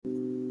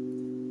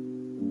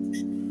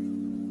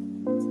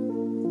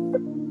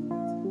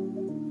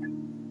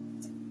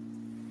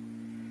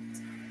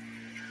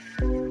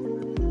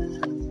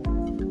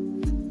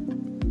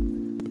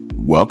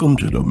Welcome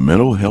to the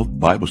Mental Health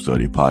Bible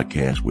Study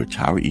Podcast with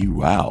Tyra E.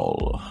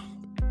 Rowell.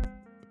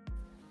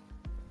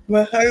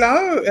 Well,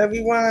 hello,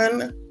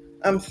 everyone.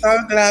 I'm so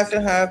glad to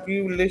have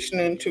you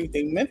listening to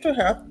the Mental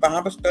Health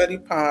Bible Study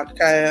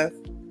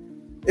Podcast.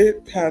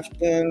 It has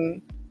been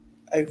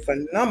a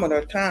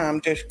phenomenal time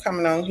just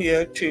coming on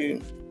here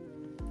to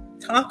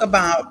talk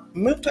about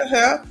mental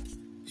health,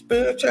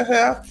 spiritual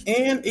health,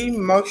 and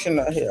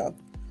emotional health.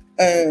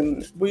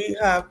 And we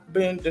have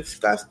been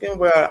discussing,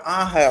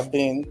 I have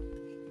been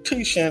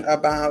teaching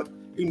about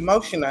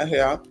emotional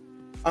health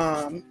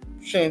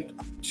since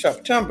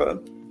September.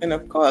 And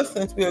of course,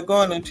 since we are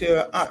going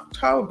into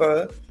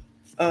October,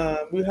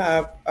 we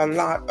have a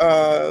lot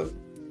of,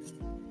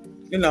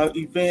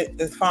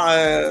 events as far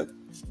as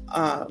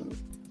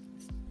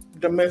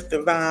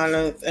domestic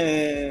violence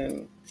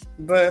and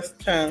breast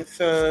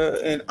cancer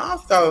and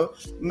also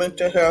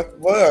Mental Health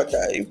World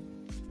Day.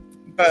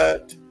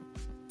 But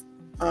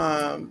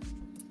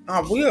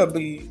I will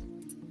be,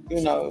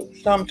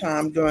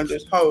 sometime during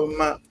this whole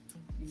month,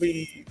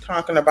 be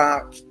talking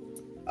about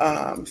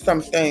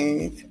some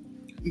things.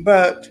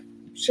 But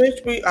since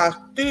we are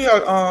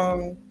still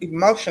on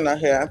emotional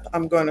health,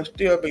 I'm going to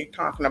still be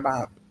talking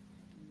about,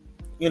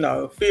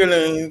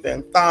 feelings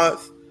and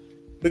thoughts,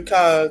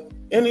 because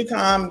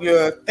anytime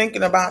you're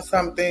thinking about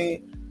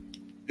something,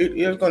 it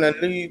is going to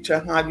lead to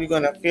how you're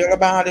going to feel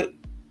about it.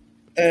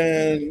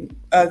 And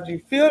as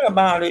you feel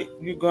about it,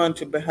 you're going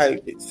to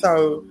behave it.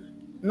 So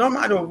no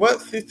matter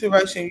what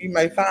situation you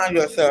may find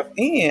yourself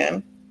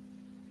in,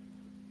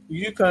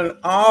 you can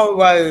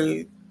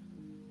always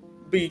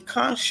be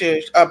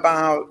conscious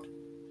about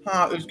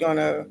how it's going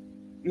to,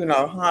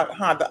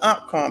 how the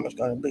outcome is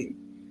going to be.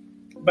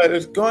 But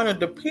it's going to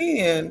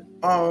depend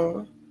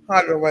on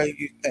how the way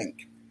you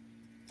think.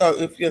 So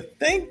if you're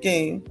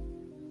thinking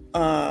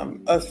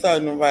a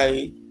certain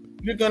way,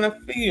 you're going to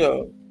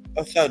feel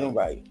a certain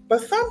way. But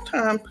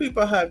sometimes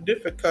people have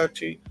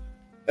difficulty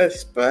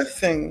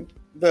expressing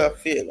their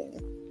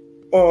feelings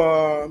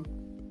or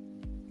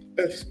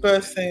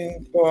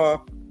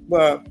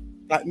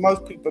like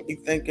most people be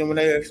thinking when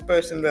they're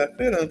expressing their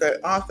feelings, they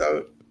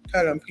also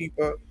telling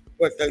people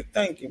what they're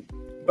thinking.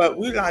 But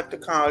we like to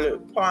call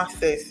it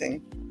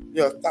processing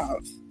your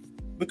thoughts.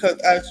 Because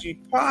as you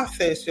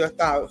process your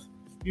thoughts,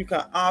 you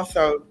can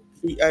also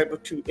be able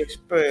to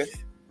express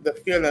the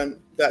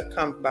feeling that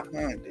comes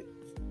behind it.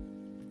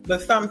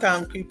 But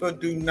sometimes people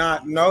do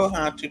not know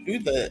how to do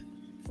that.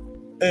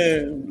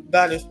 And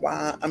that is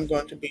why I'm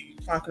going to be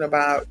talking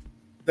about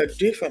the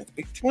difference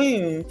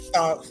between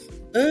thoughts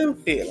and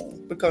feelings,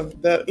 because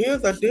there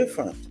is a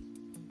difference.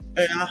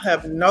 And I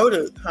have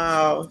noticed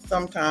how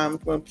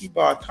sometimes when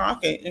people are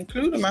talking,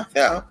 including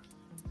myself,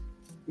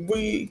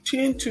 we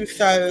tend to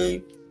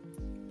say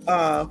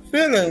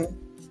feelings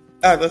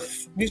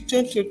we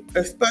tend to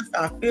express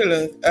our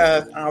feelings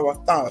as our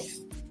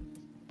thoughts.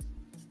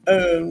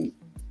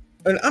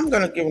 And I'm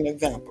going to give an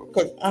example,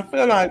 because I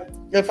feel like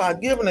if I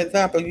give an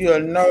example, you'll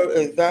know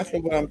exactly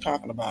what I'm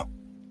talking about.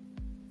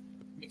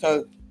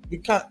 Because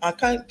I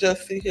can't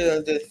just sit here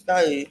and just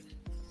say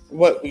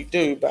what we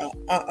do, but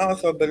I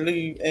also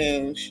believe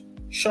in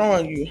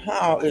showing you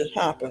how it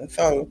happens.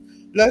 So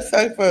let's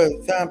say, for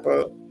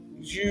example,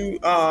 you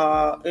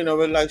are in a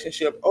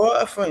relationship or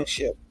a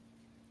friendship,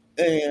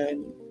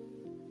 and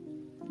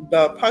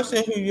the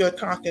person who you're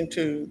talking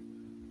to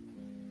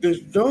is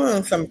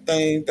doing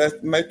something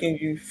that's making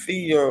you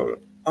feel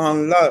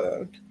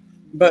unloved.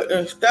 But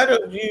instead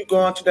of you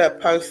going to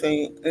that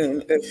person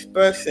and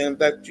expressing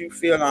that you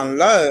feel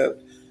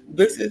unloved,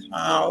 this is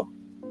how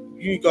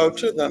you go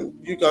to them.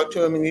 You go to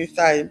them and you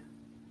say,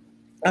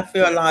 I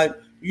feel like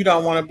you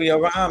don't want to be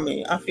around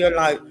me. I feel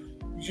like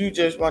you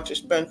just want to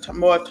spend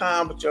more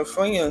time with your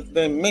friends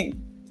than me.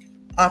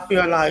 I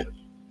feel like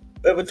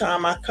every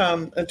time I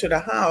come into the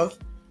house,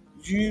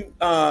 you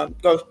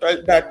go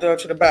straight back there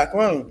to the back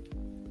room.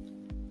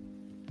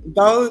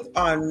 Those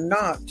are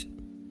not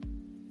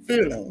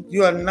feelings.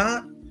 You are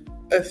not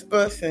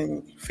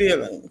expressing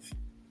feelings.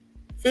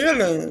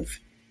 Feelings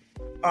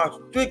are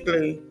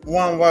strictly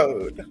one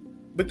word,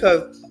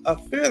 because a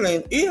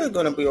feeling is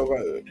going to be a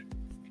word.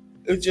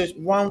 It's just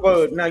one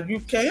word. Now, you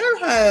can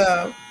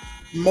have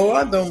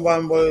more than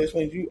one word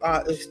when you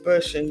are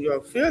expressing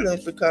your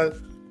feelings,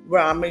 because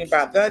what I mean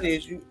by that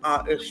is you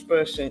are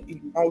expressing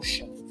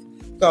emotions.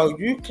 So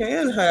you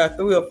can have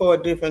 3 or 4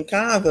 different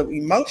kinds of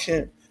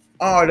emotion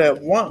all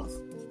at once.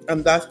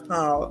 And that's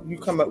how you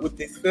come up with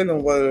this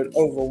feeling word,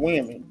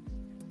 overwhelming.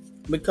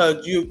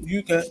 Because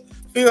you can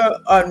feel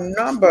a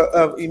number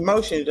of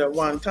emotions at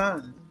one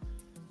time.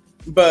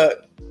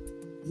 But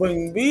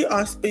when we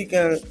are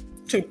speaking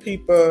to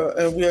people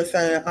and we're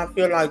saying, I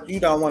feel like you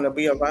don't want to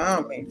be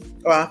around me,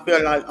 or I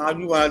feel like all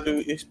you want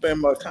to do is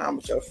spend more time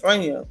with your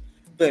friends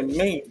than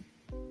me,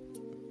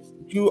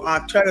 you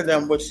are telling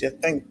them what you're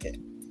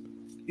thinking.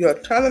 You're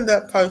telling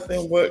that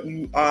person what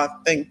you are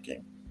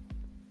thinking.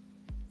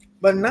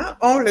 But not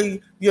only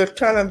you're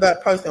telling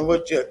that person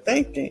what you're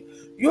thinking,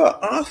 you're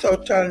also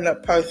telling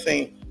that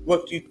person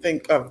what you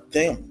think of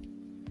them.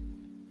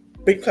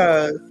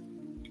 Because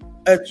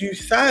as you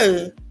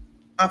say,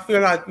 I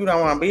feel like you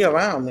don't want to be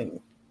around me.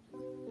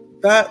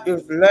 That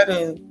is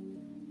letting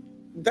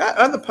that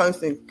other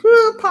person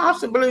could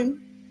possibly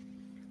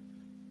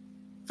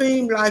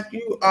seem like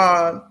you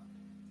are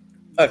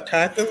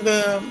attacking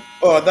them,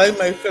 or they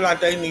may feel like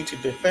they need to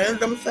defend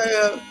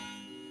themselves.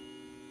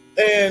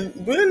 And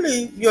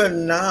really, you're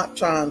not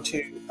trying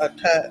to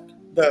attack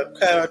the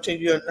character.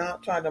 You're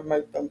not trying to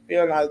make them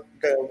feel like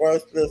they're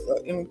worthless or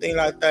anything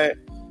like that.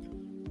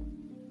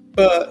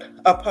 But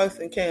a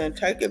person can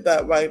take it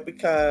that way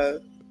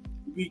because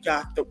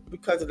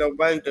because of the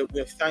way that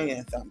we're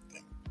saying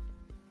something.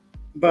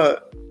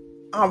 But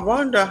I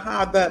wonder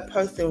how that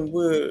person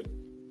would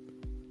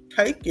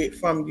take it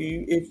from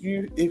you if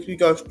you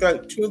go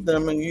straight to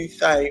them and you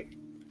say,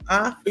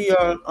 I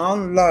feel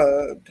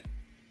unloved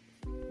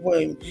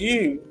when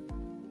you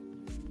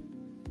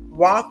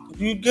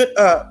get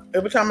up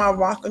every time I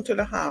walk into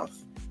the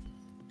house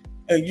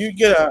and you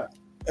get up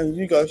and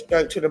you go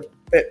straight to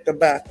the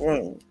back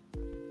room.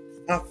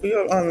 I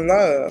feel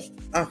unloved.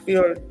 I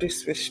feel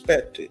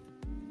disrespected.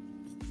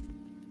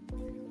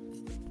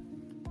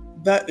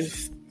 That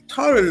is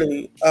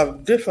totally a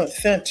different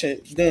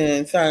sentence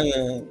than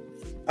saying,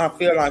 I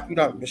feel like you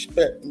don't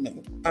respect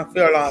me. I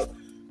feel like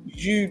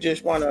you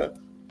just want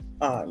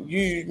to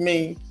use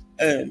me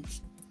and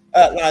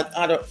act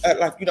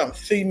like you don't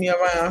see me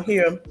around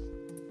here.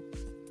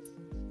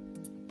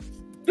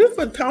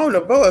 Different tone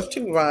of voice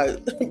too, right?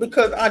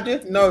 Because I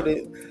just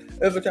noticed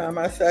every time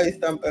I say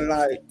something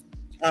like,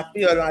 I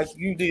feel like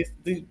you did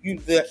this, you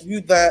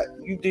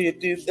did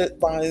this, that,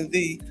 Y, and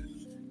Z,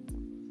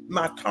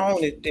 my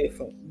tone is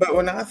different. But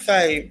when I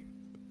say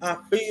I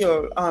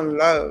feel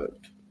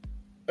unloved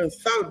and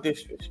so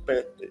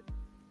disrespected,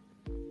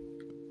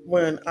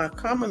 when I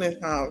come in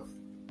this house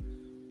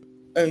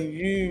and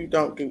you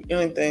don't do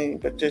anything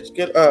but just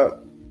get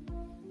up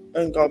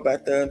and go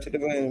back there into the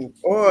room,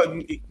 or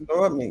you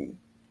ignore me,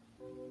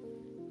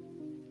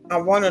 I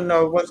want to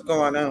know what's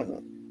going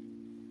on.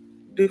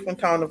 Different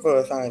tone of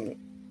voice, ain't it?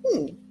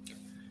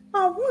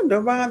 I wonder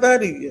why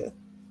that is.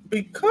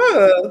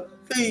 Because,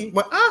 see,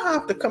 when I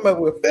have to come up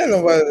with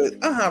feeling words,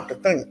 I have to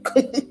think.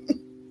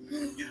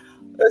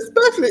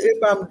 Especially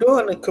if I'm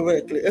doing it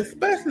correctly.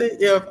 Especially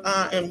if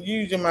I am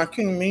using my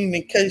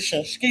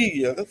communication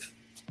skills.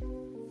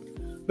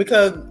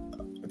 Because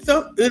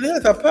it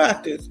is a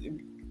practice.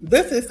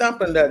 This is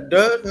something that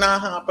does not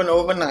happen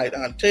overnight,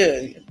 I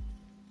tell you.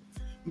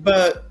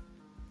 But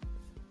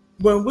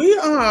when we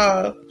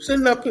are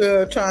sitting up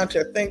here trying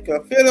to think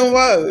of feeling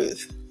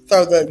words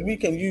so that we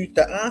can use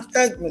the I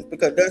statements,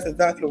 because that's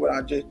exactly what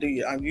I just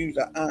did. I used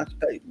the I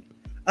statement.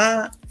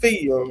 I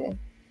feel.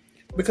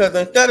 Because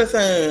instead of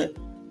saying,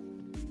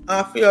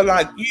 I feel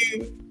like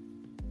you,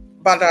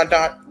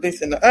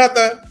 this and the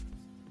other,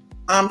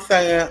 I'm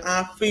saying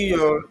I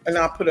feel, and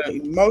I put an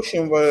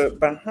emotion word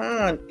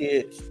behind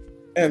it,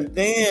 and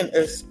then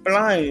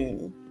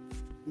explain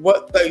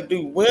what they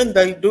do when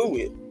they do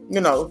it.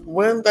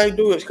 When they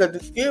do it, because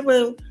it's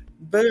giving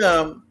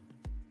them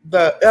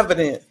the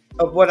evidence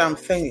of what I'm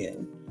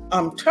saying.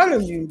 I'm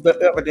telling you the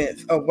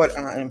evidence of what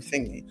I am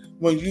saying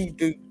when you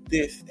do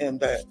this and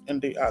that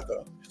and the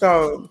other.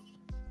 So,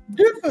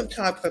 different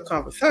types of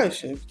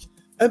conversations.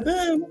 And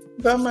then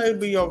there may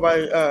be a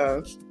way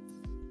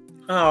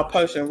how a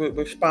person would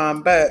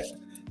respond back,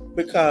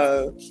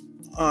 because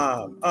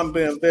I'm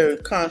being very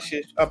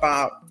conscious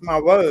about my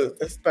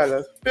words as well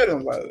as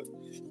feeling words.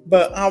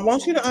 But I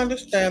want you to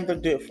understand the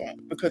difference,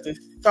 because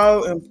it's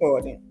so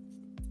important.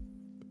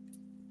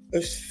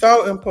 It's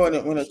so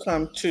important when it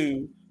comes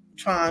to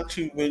trying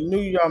to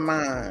renew your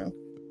mind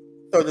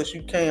so that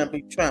you can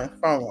be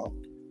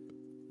transformed.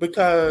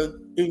 Because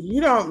if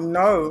you don't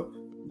know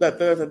that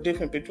there's a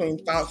difference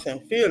between thoughts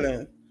and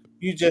feelings,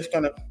 you're just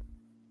going to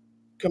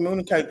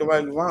communicate the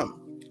way you want,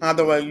 how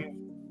the way you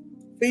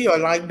feel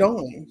like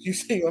doing. You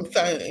see what I'm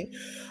saying?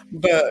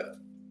 But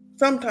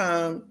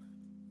sometimes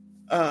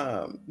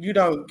you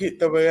don't get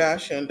the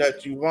reaction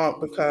that you want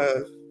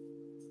because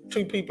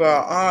two people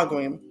are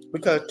arguing,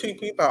 because two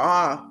people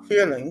are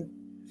feeling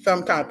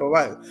some type of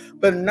way.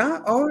 But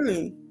not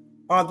only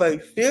are they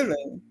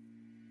feeling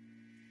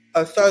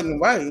a certain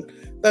way,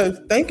 they're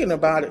thinking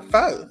about it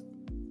first.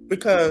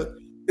 Because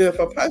if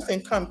a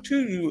person comes to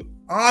you,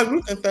 all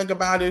you can think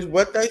about is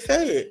what they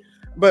said.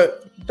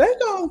 But they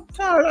don't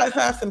kind of like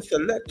have some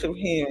selective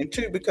hearing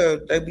too,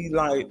 because they be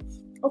like,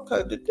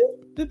 okay,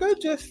 did they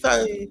just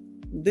say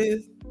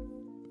this?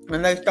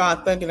 And they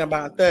start thinking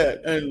about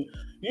that. And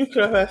you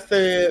could have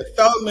said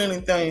so many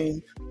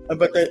things,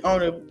 but they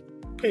only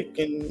pick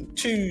and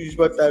choose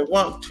what they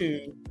want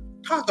to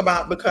talk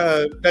about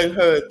because they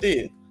heard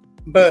this.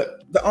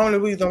 But the only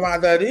reason why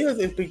that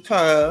is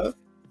because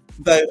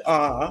they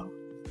are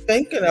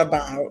thinking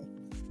about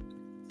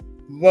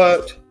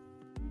what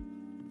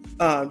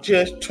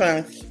just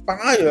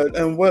transpired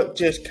and what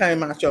just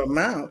came out your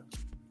mouth,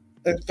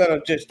 instead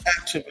of just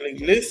actively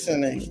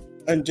listening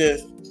and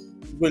just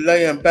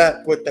relaying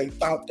back what they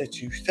thought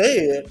that you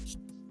said.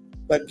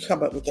 They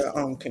come up with their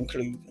own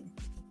conclusion.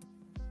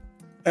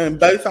 And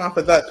based off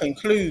of that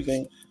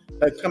conclusion,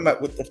 They come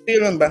up with the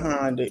feeling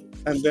behind it,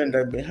 and then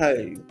they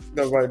behave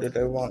the way that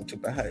they want to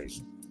behave.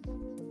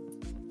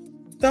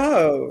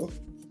 So,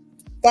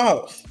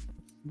 thoughts,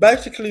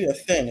 basically a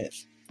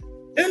sentence.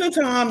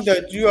 Anytime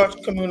that you are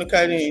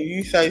communicating and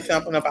you say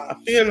something about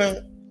a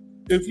feeling,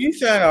 if you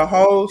say a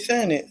whole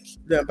sentence,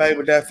 then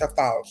baby, that's a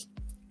thought.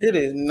 It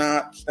is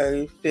not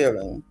a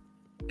feeling.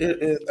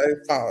 It is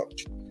a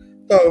thought.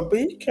 So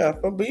be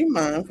careful, be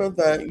mindful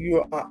that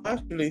you are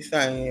actually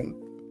saying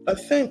a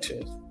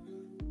sentence,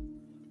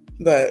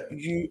 that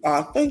you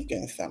are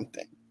thinking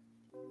something.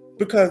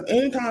 Because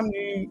anytime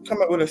you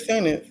come up with a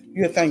sentence,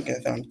 you're thinking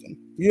something.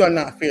 You are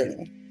not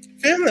feeling.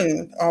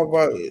 Feelings are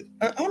words.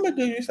 And I'm going to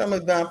give you some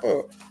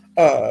examples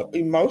of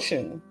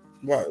emotion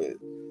words.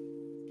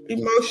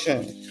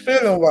 Emotion,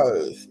 feeling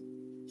words,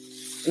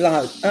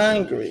 like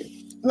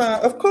angry. Now,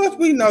 of course,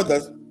 we know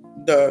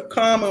the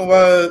common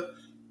words,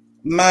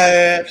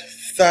 mad,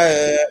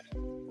 sad,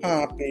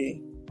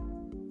 happy.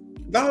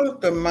 Those are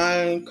the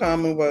main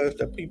common words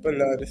that people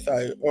love to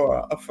say,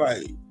 or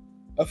afraid.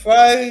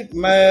 Afraid,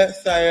 mad,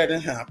 sad,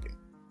 and happy.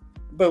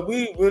 But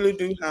we really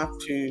do have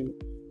to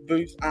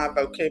boost our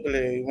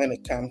vocabulary when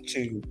it comes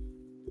to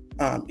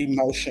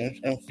emotions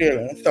and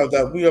feelings, so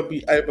that we'll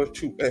be able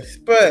to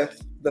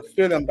express the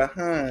feeling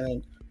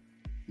behind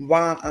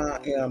why I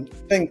am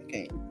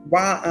thinking,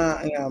 why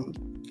I am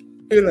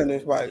feeling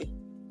this way,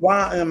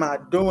 why am I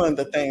doing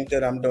the things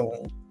that I'm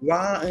doing,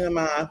 why am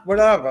I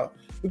whatever.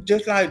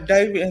 Just like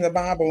David in the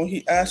Bible, when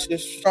he asked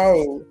his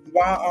soul,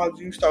 why are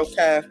you so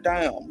cast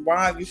down?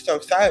 Why are you so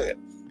sad?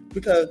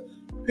 Because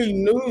he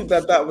knew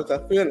that that was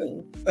a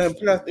feeling, and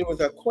plus it was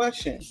a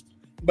question.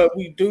 But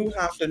we do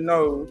have to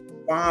know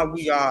why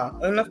we are.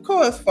 And of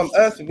course, from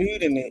us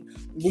reading it,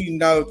 we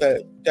know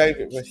that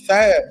David was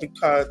sad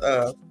because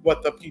of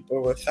what the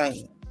people were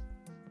saying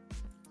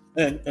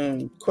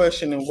and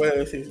questioning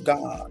where is his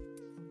God.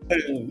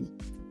 And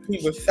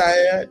he was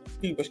sad,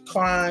 he was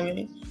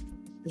crying,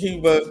 he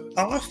was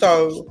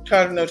also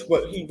telling us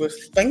what he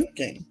was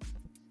thinking.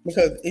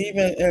 Because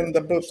even in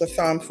the book of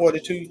Psalm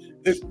 42,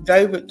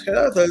 David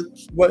tells us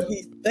what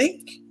he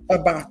thinks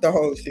about the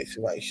whole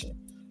situation.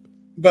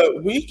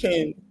 But we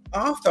can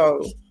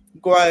also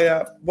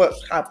grab what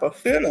type of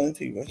feelings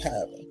he was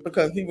having.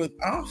 Because he was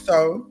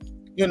also,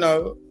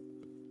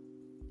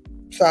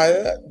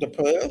 sad,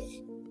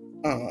 depressed.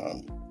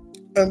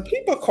 And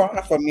people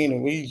cry for many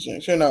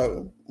reasons.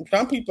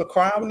 Some people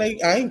cry when they're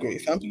angry.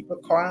 Some people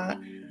cry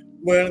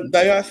when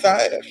they are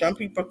sad. Some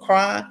people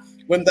cry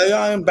when they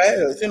are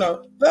embarrassed.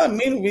 There are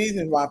many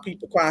reasons why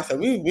people cry. So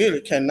we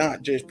really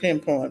cannot just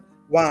pinpoint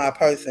why a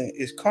person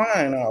is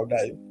crying all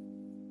day.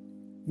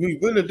 We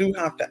really do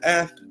have to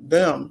ask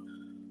them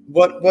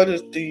what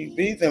is the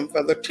reason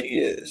for the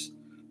tears.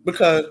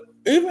 Because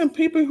even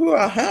people who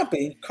are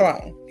happy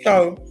cry.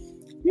 So,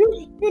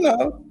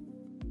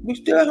 we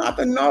still have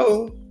to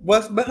know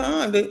what's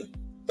behind it.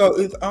 So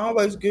it's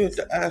always good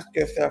to ask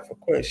yourself a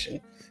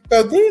question.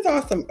 So these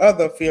are some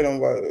other feeling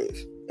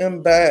words.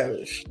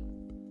 Embarrassed,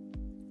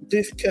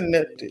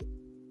 disconnected,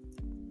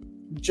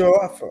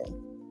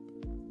 joyful,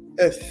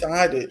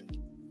 excited,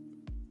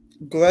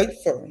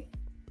 grateful,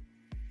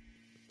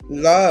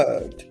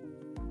 loved,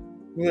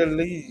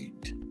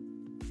 relieved,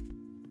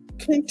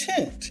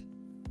 content,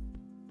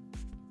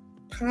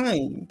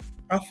 pain.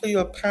 I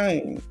feel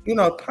pain.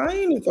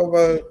 Pain is a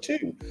word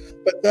too,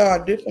 but there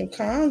are different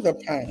kinds of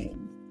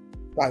pain,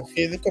 like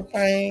physical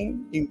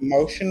pain,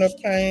 emotional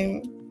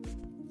pain,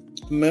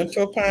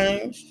 mental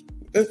pain.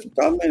 There's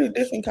so many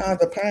different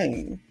kinds of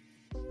pain.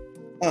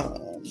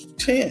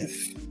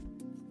 Tense,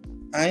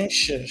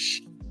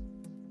 anxious,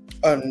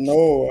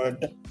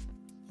 annoyed,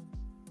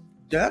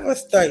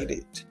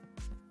 devastated,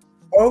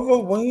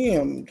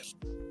 overwhelmed.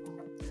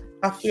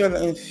 I feel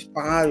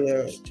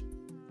inspired,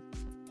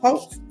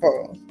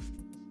 hopeful,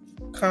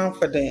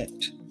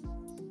 confident,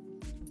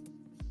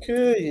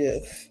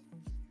 curious,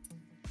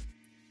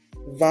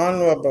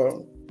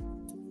 vulnerable,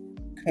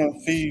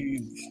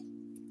 confused.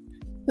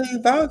 See,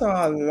 those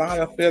are a lot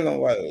of feeling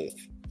words.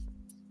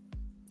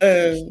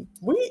 And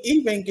we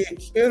even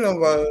get feeling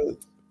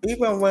words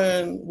even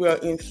when we're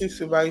in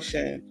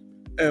situation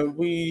and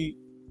we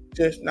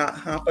just not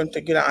happen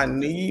to get our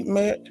need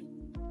met.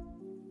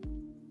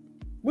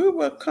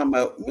 We'll come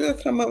up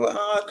with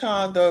all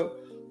kinds of,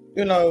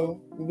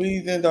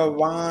 reasons of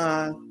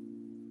why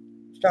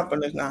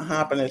something is not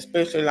happening,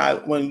 especially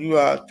like when you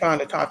are trying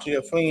to talk to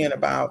your friend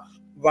about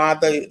why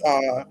they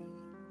are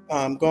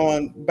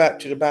going back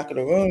to the back of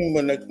the room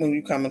when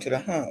you come into the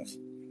house.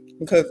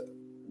 Because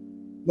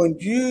when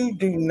you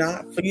do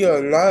not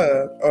feel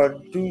loved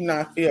or do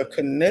not feel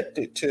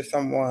connected to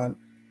someone,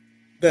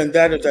 then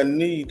that is a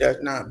need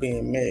that's not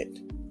being met.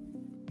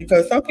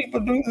 Because some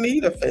people do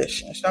need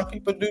affection. Some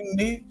people do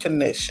need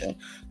connection.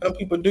 Some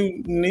people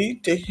do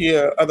need to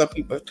hear other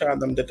people tell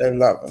them that they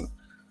love them.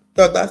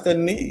 So that's a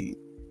need.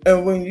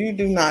 And when you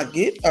do not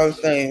get those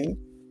things,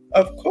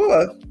 of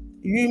course,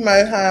 you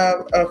may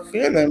have a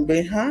feeling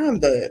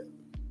behind that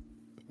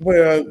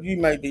where you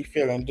may be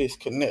feeling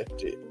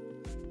disconnected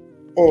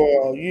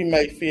or you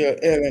may feel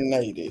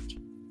alienated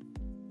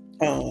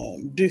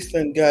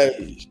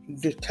disengaged,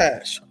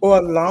 detached,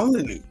 or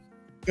lonely.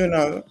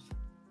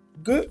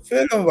 Good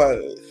feeling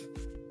words.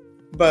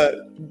 But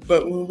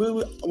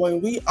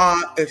when we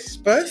are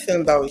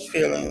expressing those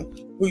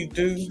feelings, we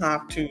do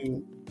have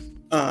to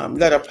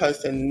let a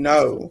person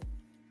know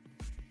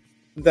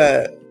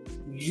that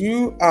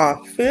you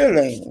are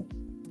feeling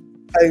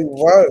a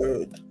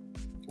word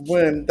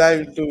when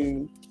they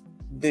do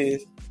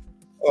this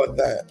or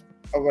that,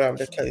 or whatever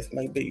the case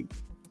may be.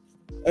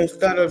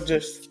 Instead of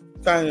just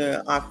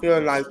saying, I feel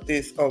like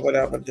this, or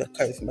whatever the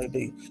case may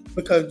be.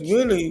 Because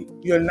really,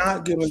 you're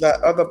not giving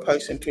that other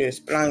person to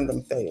explain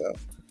themselves.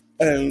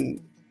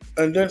 And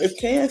then it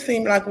can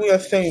seem like we're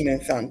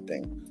assuming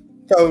something.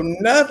 So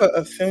never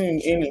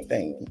assume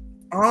anything.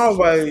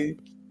 Always,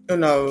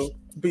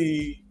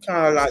 be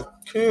kind of like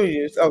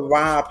curious of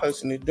why a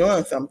person is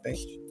doing something.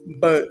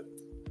 But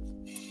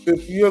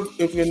if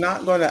you're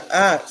not going to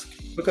ask,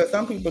 because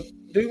some people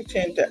do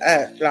tend to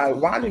ask, like,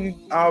 why do you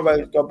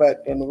always go back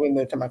in the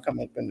window till I come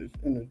up in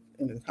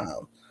this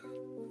house?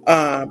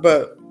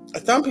 But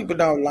some people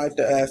don't like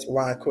to ask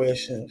why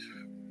questions.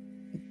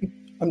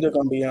 I'm just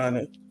gonna be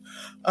honest.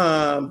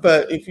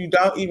 But if you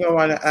don't even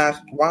want to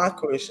ask why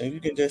questions, you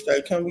can just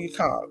say, "Can we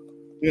talk?"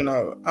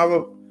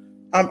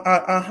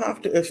 I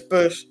have to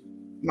express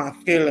my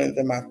feelings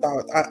and my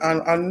thoughts.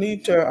 I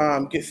need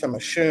to get some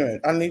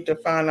assurance. I need to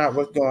find out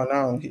what's going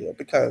on here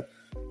because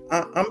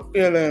I'm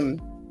feeling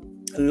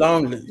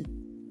lonely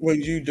when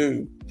you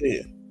do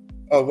this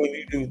or when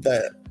you do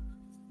that,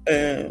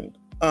 and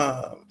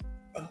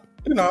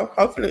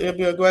hopefully it'll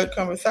be a great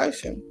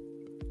conversation.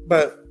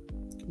 But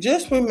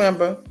just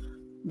remember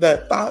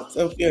that thoughts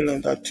and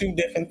feelings are two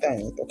different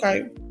things,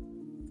 okay?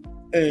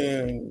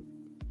 And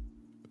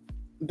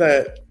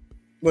that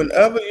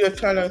whenever you're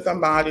telling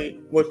somebody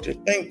what you're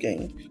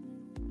thinking,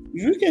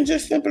 you can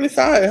just simply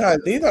say, "Hey,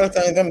 these are the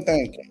things I'm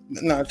thinking."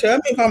 Now, tell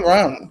me if I'm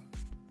wrong.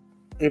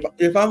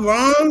 If I'm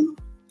wrong,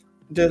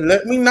 just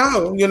let me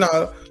know.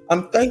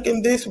 I'm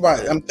thinking this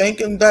way, I'm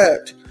thinking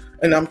that,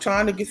 and I'm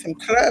trying to get some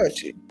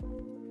clarity.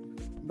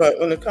 But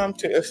when it comes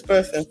to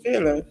expressing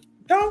feelings,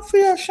 don't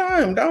feel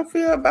ashamed, don't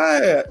feel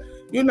bad,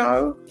 and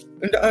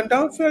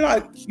don't feel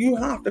like you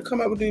have to come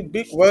up with these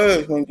big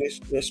words when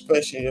you're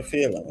expressing your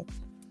feelings.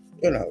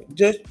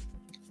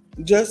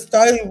 Just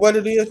say what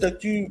it is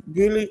that you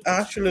really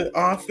actually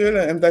are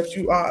feeling and that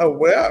you are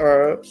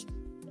aware of,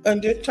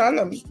 and just tell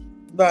them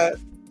that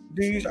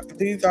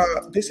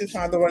this is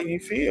how the way you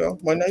feel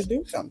when they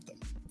do something.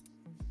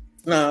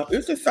 Now,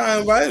 it's the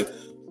same way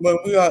when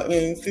we are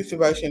in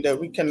situations that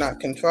we cannot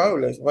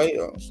control as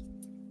well.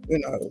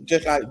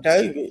 Just like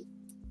David,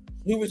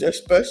 he was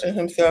expressing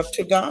himself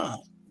to God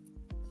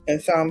in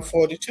Psalm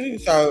 42.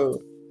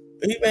 So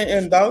even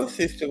in those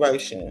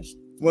situations,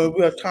 when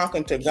we are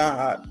talking to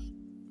God,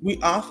 we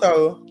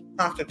also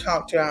have to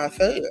talk to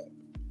ourselves.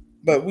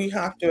 But we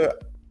have to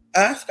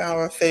ask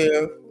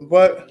ourselves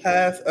what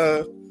has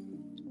us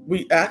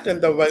reacting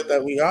the way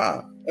that we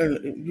are.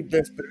 And you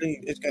best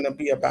believe it's going to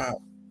be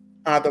about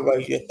how the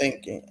way you're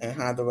thinking and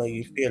how the way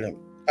you're feeling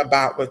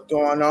about what's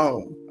going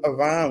on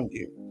around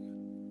you.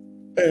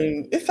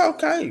 And it's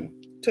okay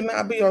to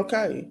not be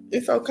okay.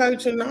 It's okay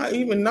to not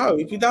even know.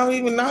 If you don't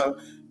even know,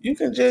 you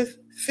can just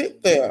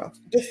sit there.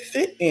 Just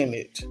sit in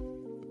it.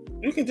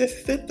 You can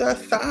just sit there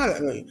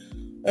silently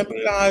and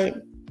be like,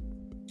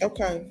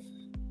 okay,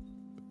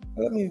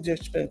 let me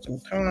just spend some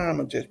time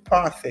and just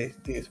process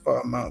this for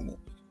a moment.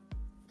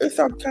 It's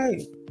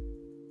okay.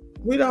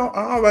 We don't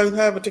always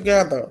have it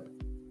together.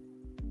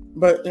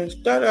 But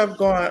instead of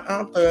going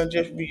out there and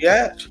just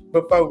react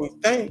before we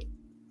think,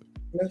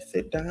 let's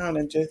sit down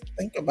and just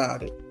think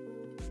about it.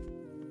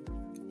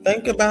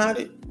 Think about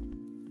it,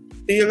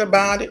 feel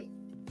about it,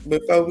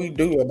 before we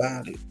do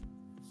about it.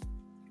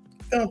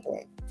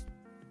 Simple.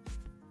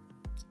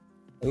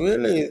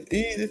 Really, it's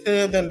easy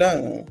said than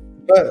done.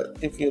 But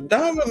if you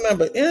don't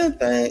remember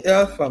anything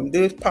else from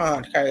this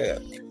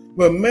podcast,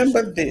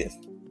 remember this.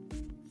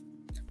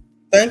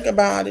 Think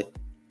about it,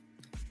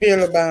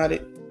 feel about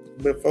it,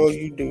 before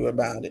you do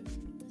about it.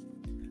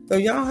 So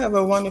y'all have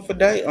a wonderful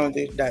day on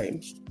this day.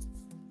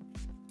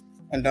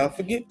 And don't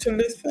forget to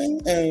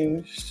listen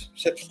and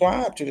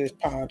subscribe to this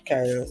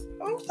podcast.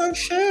 Also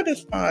share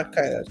this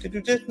podcast because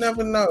you just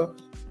never know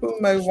who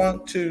may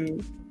want to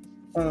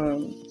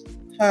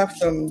have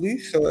some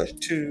resource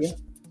to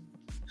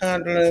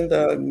handling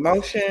the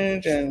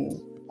emotions and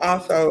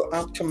also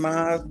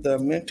optimize the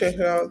mental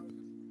health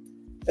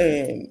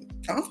and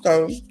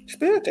also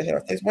spiritual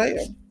health as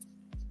well.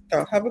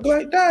 So have a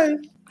great day.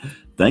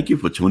 Thank you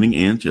for tuning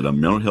in to the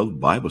Mental Health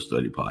Bible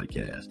Study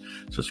Podcast.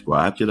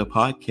 Subscribe to the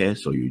podcast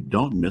so you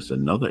don't miss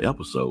another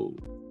episode.